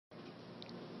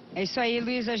É isso aí,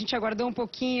 Luiz. A gente aguardou um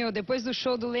pouquinho depois do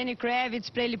show do Lenny Kravitz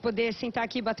para ele poder sentar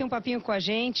aqui e bater um papinho com a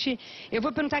gente. Eu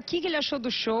vou perguntar o que ele achou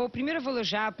do show. Primeiro eu vou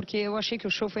elogiar, porque eu achei que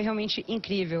o show foi realmente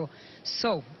incrível.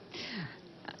 So,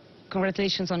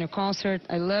 congratulations on your concert.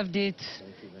 I loved it.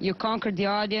 You conquered the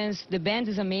audience. The band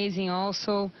is amazing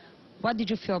also. What did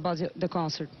you feel about the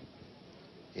concert?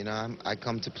 You know, I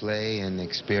come to play and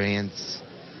experience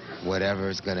whatever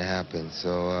is going to happen.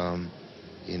 So,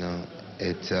 you know,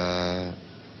 it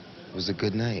was a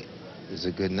good night. It was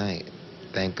a good night.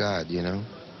 Thank God, you know.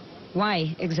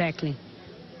 Why exactly?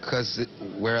 Because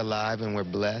we're alive and we're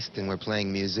blessed and we're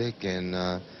playing music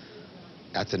and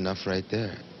that's enough right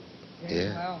there.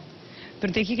 Yeah.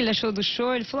 Perguntei o que ele achou do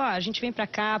show, ele falou, a gente vem pra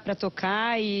cá pra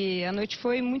tocar e a noite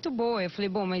foi muito boa. Eu falei,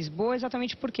 bom, mas boa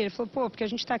exatamente por quê? Ele falou, pô, porque a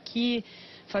gente tá aqui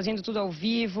fazendo tudo ao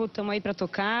vivo, estamos aí pra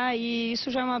tocar e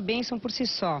isso já é uma bênção por si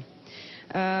só.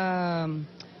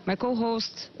 My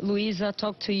co-host Luisa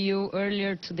talked to you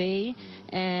earlier today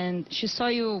and she saw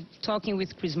you talking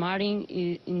with Chris Martin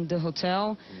in the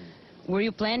hotel. Were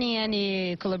you planning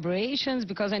any collaborations?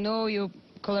 Because I know you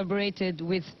collaborated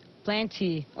with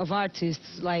plenty of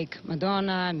artists like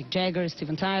Madonna, Mick Jagger,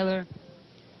 Steven Tyler.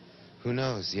 Who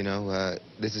knows, you know,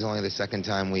 this is only the second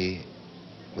time we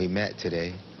met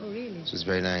today. Oh, really? Which was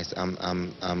very nice.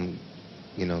 I'm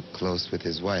you know, close with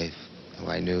his wife, who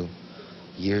I knew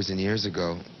years and years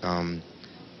ago.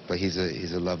 But he's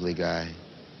a lovely guy.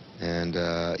 And,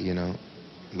 you know,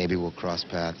 maybe we'll cross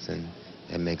paths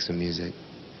and make some music.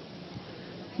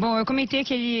 Bom, eu comentei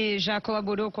que ele já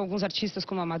colaborou com alguns artistas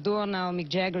como a Madonna, o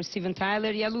Mick Jagger, o Steven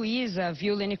Tyler e a Luisa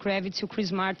viu o Lenny Kravitz e o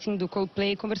Chris Martin do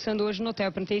Coldplay conversando hoje no hotel.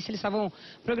 Eu perguntei se eles estavam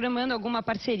programando alguma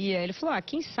parceria. Ele falou,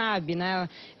 quem sabe, né?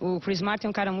 O Chris Martin é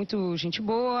um cara muito gente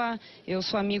boa, eu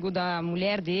sou amigo da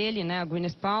mulher dele, né, a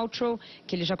Gwyneth Paltrow,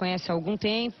 que ele já conhece há algum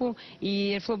tempo.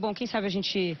 E ele falou, bom, quem sabe a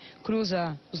gente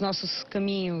cruza os nossos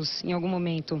caminhos em algum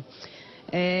momento.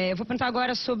 Eu vou perguntar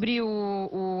agora sobre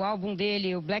o álbum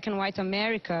dele, o Black and White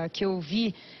America, que eu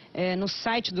vi no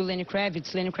site do Lenny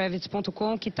Kravitz,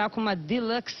 lennykravitz.com, que está com uma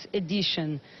Deluxe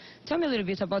Edition. Tell me a little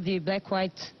bit about the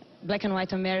Black and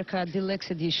White America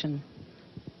Deluxe Edition.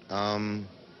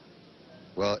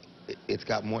 Well, it's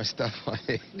got more stuff on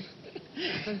it.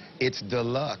 It's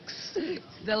deluxe.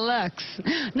 Deluxe.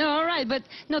 No, all right, but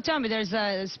no, tell me, there's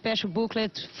a special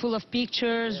booklet full of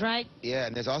pictures, right? Yeah,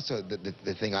 and there's also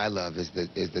the thing I love is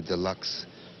the deluxe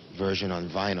version on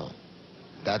vinyl.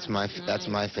 That's my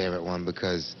favorite one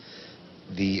because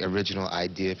the original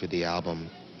idea for the album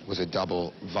was a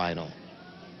double vinyl.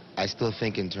 I still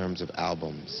think in terms of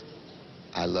albums.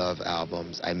 I love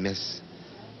albums. I miss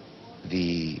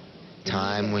the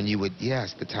time when you would,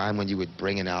 the time when you would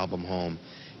bring an album home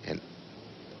and,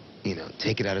 you know,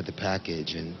 take it out of the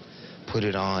package and put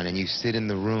it on and you sit in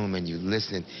the room and you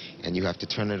listen and you have to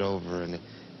turn it over and,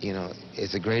 you know,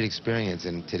 it's a great experience.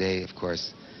 And today, of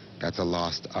course, that's a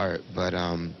lost art, but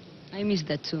I miss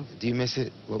that too. Do you miss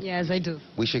it? Well, yes, I do.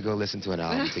 We should go listen to an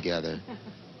album together,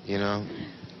 you know?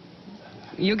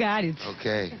 You got it.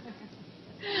 Okay.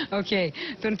 Ok.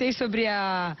 Perguntei sobre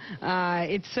a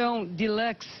edição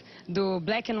deluxe do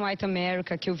Black and White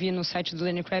America, que eu vi no site do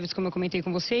Lenny Kravitz, como eu comentei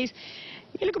com vocês.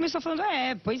 E ele começou falando,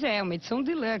 pois é, uma edição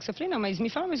deluxe. Eu falei, não, mas me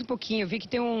fala mais um pouquinho. Eu vi que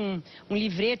tem um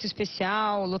livreto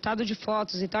especial, lotado de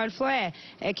fotos e tal. Ele falou,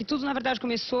 é que tudo, na verdade,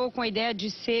 começou com a ideia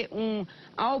de ser um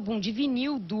álbum de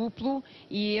vinil duplo.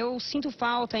 E eu sinto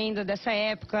falta ainda dessa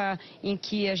época em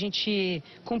que a gente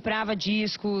comprava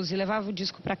discos e levava o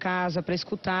disco para casa para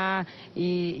escutar.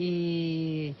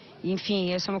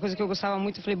 Enfim, essa é uma coisa que eu gostava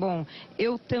muito. Eu falei, bom,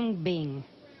 eu também.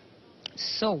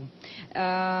 So,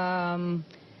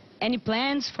 any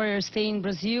plans for your stay in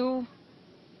Brazil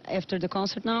after the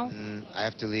concert now? I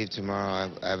have to leave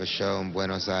tomorrow. I have a show in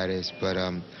Buenos Aires, but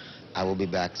I will be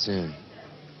back soon.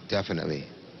 Definitely.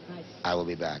 Nice. I will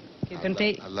be back.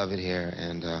 Okay, I love it here,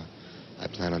 and I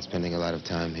plan on spending a lot of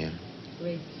time here.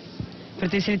 Great.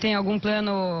 Perguntei se ele tem algum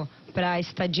plano para a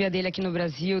estadia dele aqui no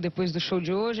Brasil depois do show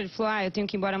de hoje. Ele falou, eu tenho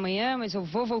que ir embora amanhã, mas eu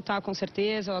vou voltar com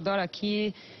certeza, eu adoro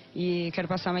aqui e quero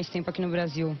passar mais tempo aqui no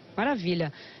Brasil.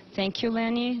 Maravilha. Thank you,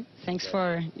 Lenny. Thanks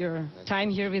for your time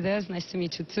here with us. Nice to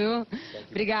meet you too.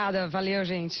 Obrigada. Valeu,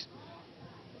 gente.